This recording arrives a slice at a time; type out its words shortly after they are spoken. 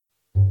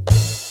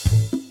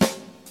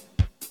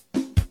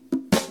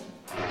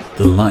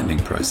The Lightning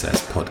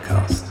Process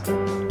podcast.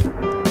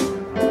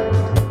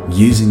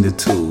 Using the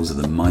tools of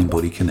the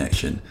mind-body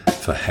connection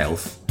for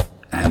health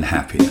and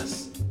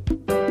happiness.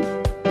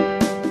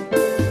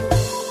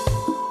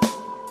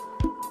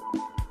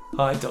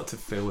 Hi, Dr.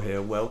 Phil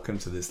here. Welcome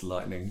to this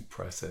Lightning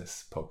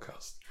Process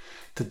podcast.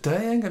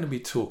 Today I'm going to be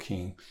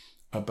talking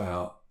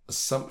about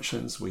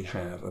assumptions we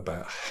have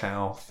about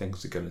how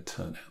things are going to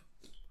turn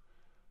out.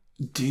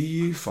 Do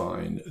you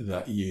find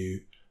that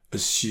you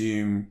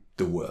assume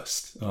the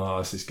worst? Oh,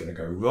 this is going to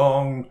go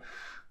wrong.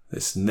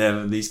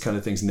 These kind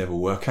of things never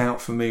work out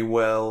for me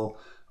well.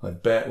 I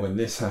bet when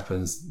this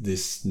happens,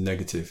 this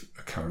negative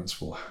occurrence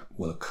will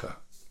occur.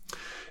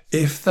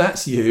 If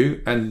that's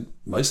you, and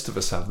most of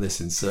us have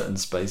this in certain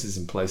spaces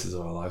and places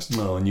of our lives,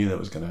 I knew that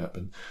was going to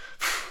happen.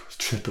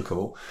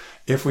 Typical.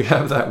 If we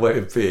have that way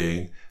of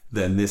being,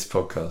 then this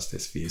podcast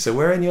is for you. So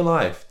where in your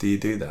life do you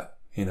do that?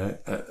 You know,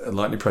 a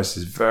Lightning Process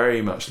is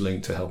very much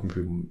linked to helping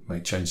people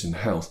make change in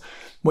health.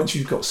 Once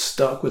you've got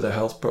stuck with a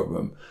health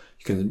problem,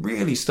 you can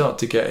really start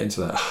to get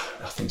into that,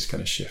 nothing's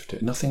going to shift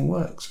it. Nothing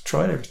works. I've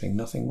tried everything.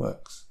 Nothing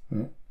works.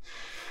 Right?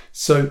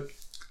 So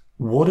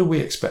what are we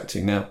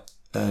expecting? Now,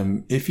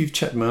 if you've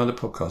checked my other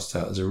podcasts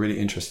out, there's a really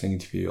interesting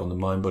interview on the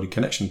Mind Body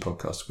Connection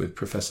podcast with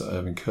Professor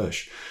Irvin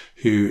Kirsch,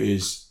 who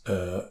is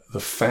the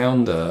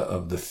founder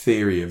of the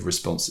theory of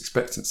response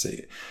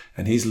expectancy.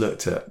 And he's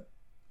looked at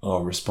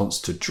our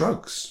response to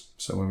drugs.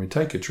 So when we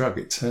take a drug,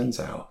 it turns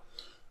out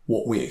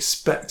what we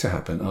expect to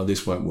happen,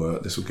 this won't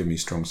work, this will give me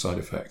strong side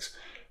effects,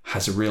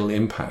 has a real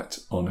impact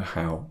on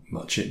how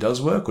much it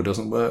does work or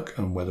doesn't work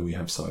and whether we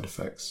have side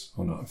effects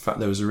or not. In fact,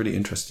 there was a really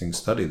interesting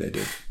study they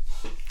did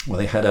where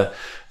they had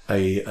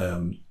they're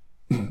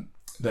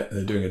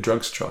doing a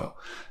drugs trial,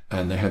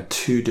 and they had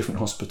two different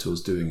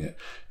hospitals doing it,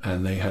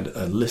 and they had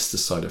a list of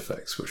side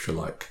effects which were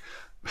like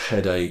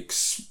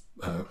headaches,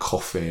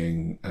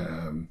 coughing,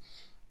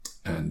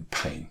 and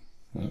pain.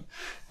 Right?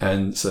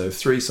 And so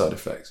 3 side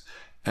effects,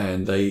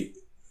 and they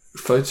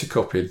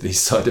photocopied these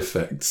side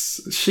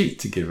effects sheet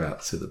to give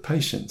out to the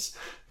patients.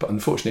 But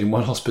unfortunately, in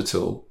one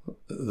hospital,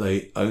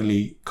 they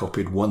only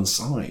copied one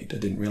side. They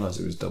didn't realize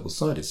it was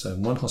double-sided. So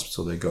in one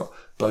hospital, they got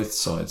both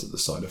sides of the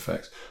side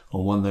effects.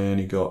 On one, they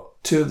only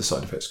got 2 of the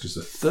side effects because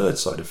the third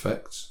side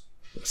effect,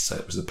 let's say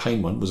it was the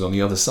pain one, was on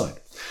the other side.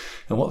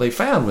 And what they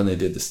found when they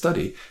did the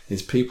study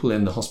is people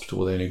in the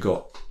hospital, they only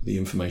got the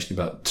information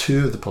about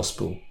 2 of the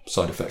possible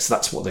side effects.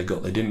 That's what they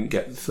got. They didn't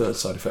get the third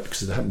side effect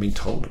because they hadn't been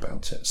told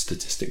about it.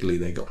 Statistically,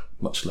 they got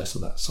much less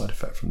of that side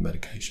effect from the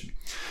medication.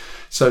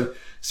 So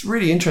it's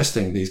really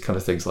interesting, these kind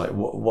of things, like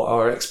what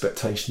our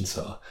expectations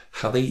are,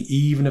 how they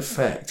even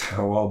affect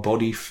how our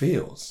body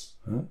feels.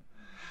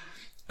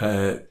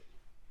 Right?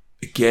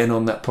 Again,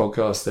 on that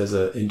podcast, there's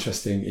an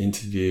interesting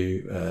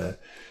interview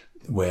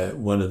where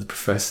one of the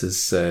professors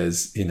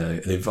says,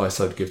 the advice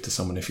I'd give to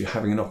someone, if you're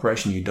having an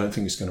operation you don't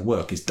think it's going to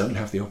work, is don't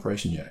have the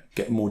operation yet.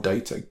 Get more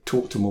data,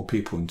 talk to more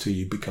people until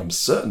you become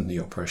certain the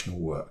operation will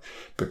work,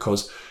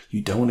 because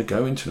you don't want to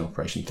go into an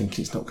operation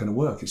thinking it's not going to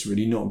work. It's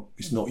really not,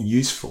 it's not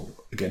useful.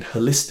 Again,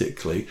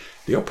 holistically,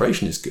 the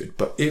operation is good,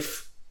 but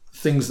if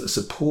things that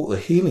support the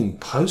healing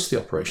post the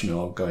operation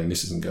are going,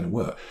 this isn't going to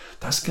work,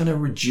 that's going to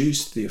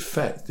reduce the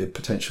effect, the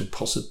potential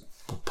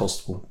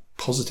possible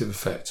positive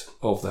effect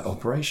of that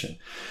operation.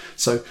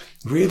 So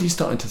really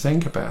starting to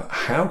think about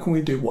how can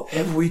we do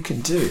whatever we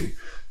can do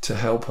to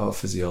help our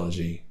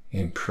physiology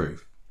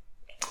improve.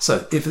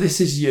 So if this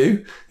is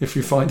you, if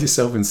you find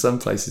yourself in some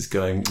places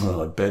going,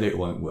 I bet it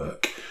won't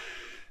work,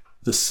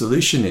 the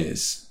solution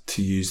is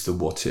to use the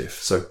what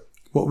if. So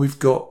what we've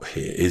got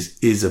here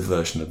is a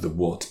version of the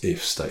what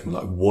if statement,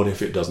 like what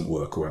if it doesn't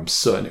work, or I'm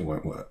certain it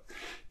won't work,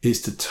 is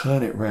to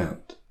turn it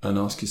round and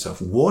ask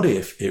yourself, what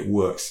if it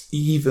works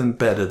even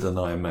better than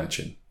I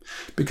imagine?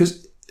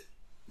 Because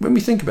when we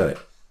think about it,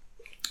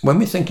 when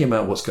we're thinking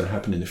about what's going to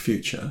happen in the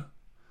future,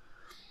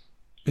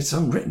 it's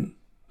unwritten.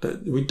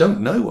 We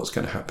don't know what's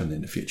going to happen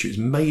in the future. It's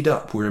made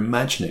up. We're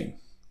imagining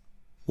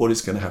what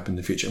is going to happen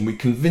in the future. And we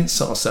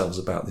convince ourselves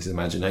about this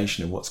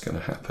imagination of what's going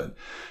to happen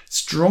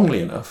strongly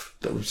enough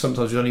that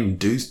sometimes we don't even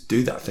do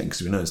that thing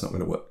because we know it's not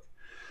going to work.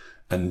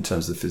 And in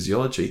terms of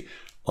physiology,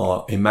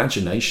 our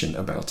imagination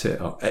about it,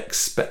 our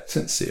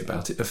expectancy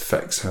about it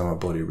affects how our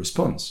body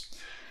responds.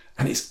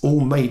 And it's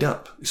all made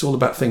up. It's all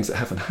about things that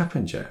haven't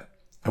happened yet.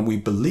 And we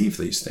believe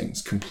these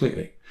things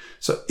completely.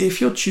 So if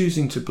you're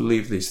choosing to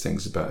believe these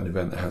things about an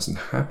event that hasn't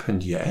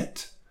happened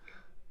yet,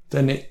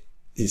 then it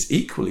is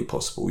equally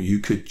possible you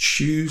could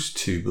choose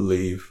to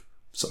believe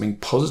something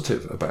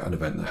positive about an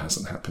event that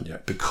hasn't happened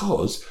yet,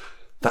 because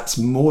that's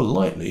more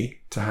likely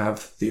to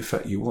have the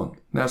effect you want.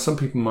 Now, some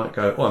people might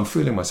go, I'm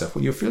fooling myself.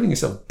 Well, you're fooling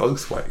yourself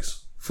both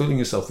ways. Fooling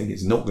yourself thinking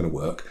it's not going to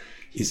work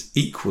is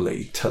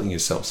equally telling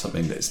yourself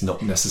something that's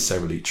not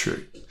necessarily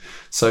true.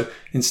 So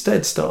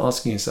instead, start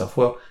asking yourself,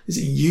 is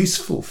it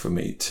useful for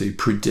me to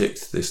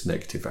predict this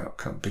negative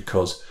outcome?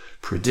 Because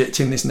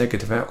predicting this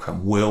negative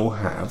outcome will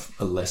have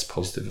a less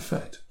positive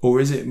effect. Or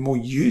is it more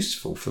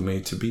useful for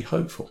me to be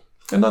hopeful?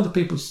 Another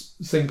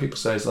thing people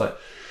say is like,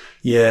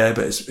 yeah,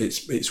 but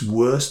it's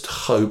worse to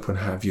hope and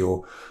have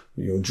your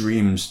your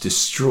dreams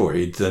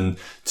destroyed than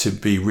to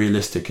be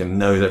realistic and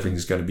know that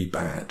everything's going to be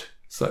bad.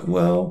 It's like,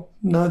 well,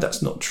 no,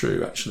 that's not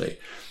true, actually.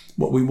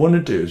 What we want to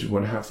do is we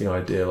want to have the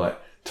idea, like,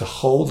 to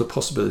hold the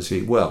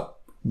possibility, well,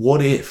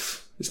 what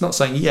if? It's not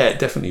saying, yeah, it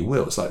definitely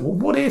will. It's like, well,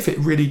 what if it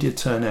really did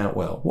turn out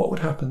well? What would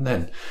happen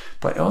then?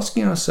 By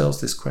asking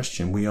ourselves this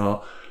question, we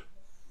are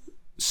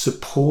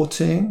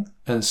supporting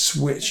and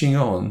switching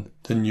on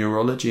the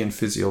neurology and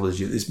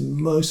physiology that is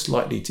most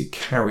likely to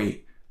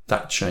carry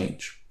that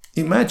change.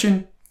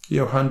 Imagine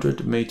you're a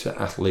 100-meter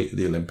athlete at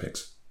the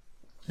Olympics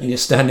and you're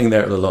standing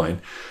there at the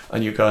line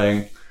and you're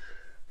going,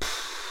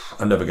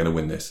 I'm never going to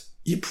win this.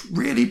 You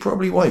really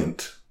probably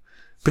won't.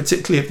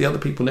 Particularly if the other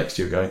people next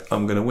to you are going,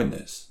 I'm going to win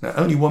this. Now,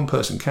 only one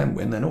person can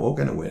win. They're not all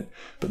going to win.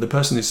 But the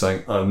person who's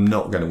saying, I'm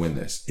not going to win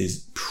this,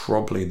 is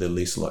probably the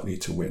least likely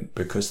to win,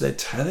 because they're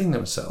telling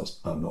themselves,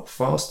 I'm not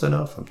fast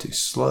enough. I'm too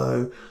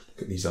slow.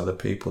 Look at these other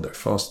people. They're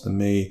faster than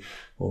me.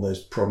 All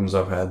those problems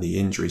I've had, the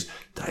injuries.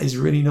 That is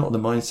really not the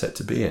mindset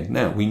to be in.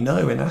 Now, we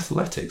know in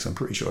athletics, I'm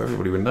pretty sure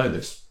everybody would know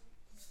this,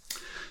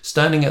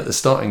 standing at the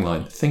starting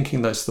line,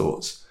 thinking those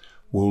thoughts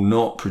will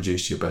not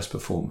produce your best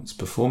performance.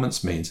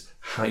 Performance means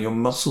how your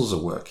muscles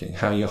are working,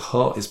 how your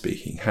heart is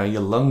beating, how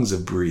your lungs are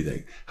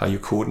breathing, how your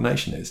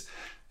coordination is.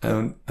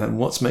 And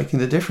what's making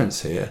the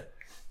difference here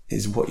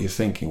is what you're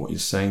thinking, what you're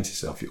saying to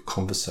yourself, your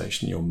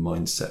conversation, your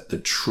mindset, the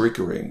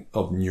triggering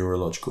of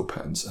neurological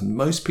patterns. And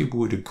most people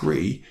would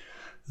agree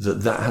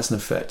that that has an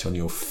effect on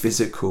your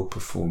physical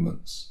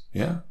performance.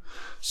 Yeah.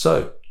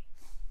 So,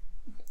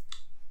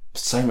 the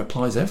same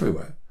applies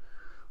everywhere.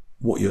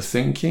 What you're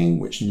thinking,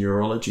 which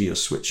neurology you're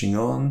switching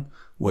on,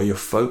 where your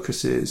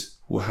focus is,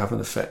 will have an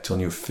effect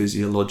on your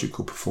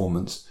physiological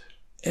performance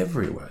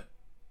everywhere.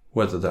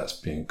 Whether that's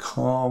being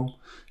calm,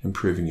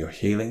 improving your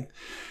healing.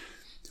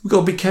 We've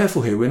got to be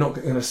careful here. We're not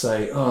going to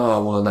say,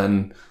 oh, well,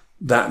 then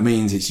that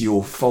means it's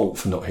your fault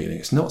for not healing.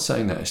 It's not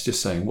saying that. It's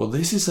just saying, well,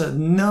 this is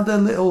another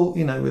little,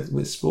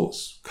 with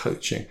sports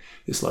coaching.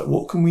 It's like,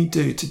 what can we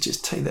do to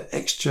just take that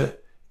extra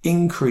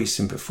increase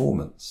in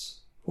performance?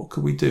 What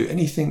could we do?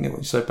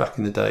 Anything. So back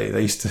in the day,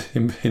 they used to,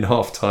 in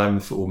half-time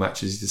football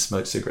matches, to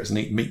smoke cigarettes and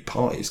eat meat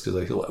pies because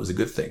they thought that was a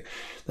good thing.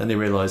 Then they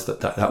realised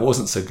that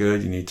wasn't so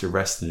good. You need to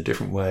rest in a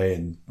different way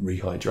and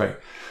rehydrate.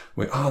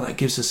 That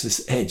gives us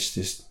this edge,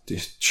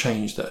 this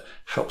change that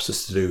helps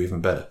us to do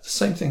even better. The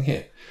same thing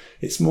here.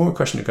 It's more a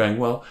question of going,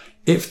 well,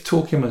 if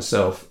talking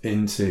myself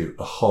into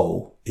a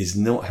hole is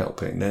not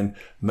helping, then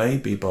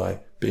maybe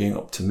by being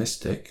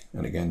optimistic,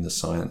 and again, the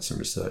science and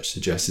research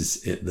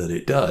suggests that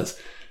it does,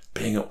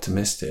 being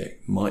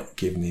optimistic might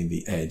give me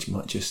the edge,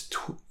 might just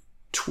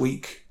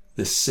tweak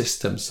the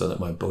system so that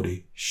my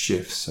body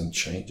shifts and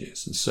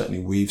changes. And certainly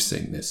we've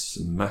seen this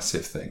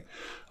massive thing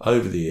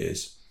over the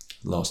years,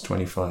 the last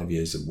 25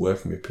 years of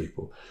working with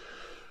people,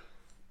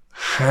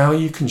 how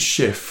you can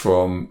shift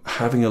from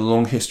having a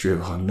long history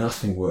of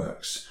nothing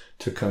works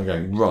to kind of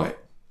going, right,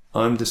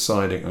 I'm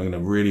deciding I'm going to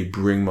really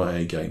bring my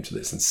A game to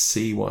this and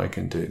see what I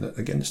can do.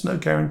 Again, there's no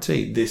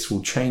guarantee this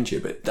will change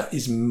it, but that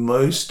is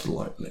most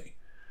likely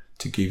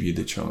to give you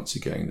the chance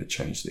of getting the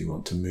change that you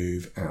want, to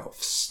move out of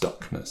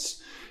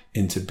stuckness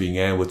into being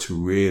able to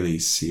really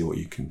see what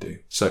you can do.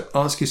 So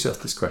ask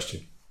yourself this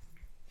question.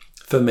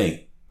 For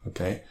me,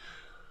 okay,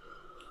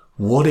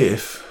 what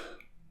if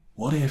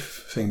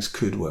things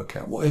could work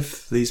out? What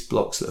if these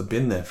blocks that have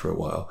been there for a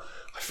while,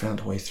 I found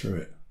a way through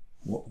it?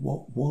 What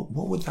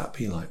would that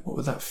be like? What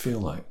would that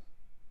feel like?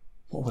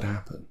 What would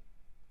happen?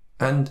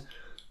 And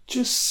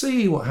just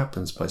see what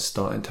happens by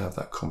starting to have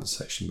that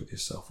conversation with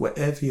yourself,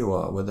 wherever you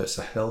are, whether it's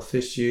a health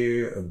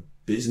issue, a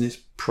business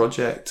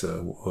project,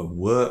 a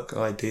work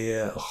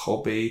idea, a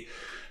hobby,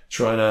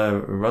 trying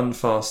to run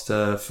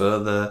faster,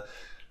 further.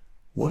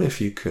 What if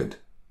you could?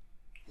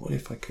 What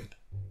if I could?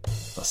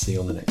 I'll see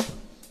you on the next one.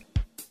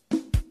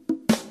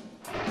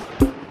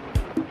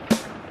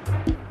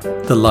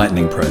 The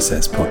Lightning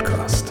Process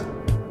Podcast.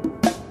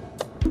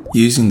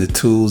 Using the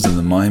tools of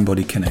the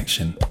mind-body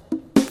connection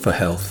for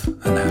health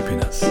and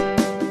happiness.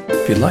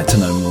 If you'd like to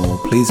know more,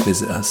 please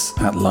visit us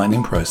at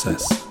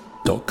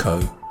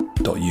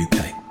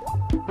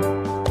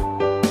lightningprocess.co.uk.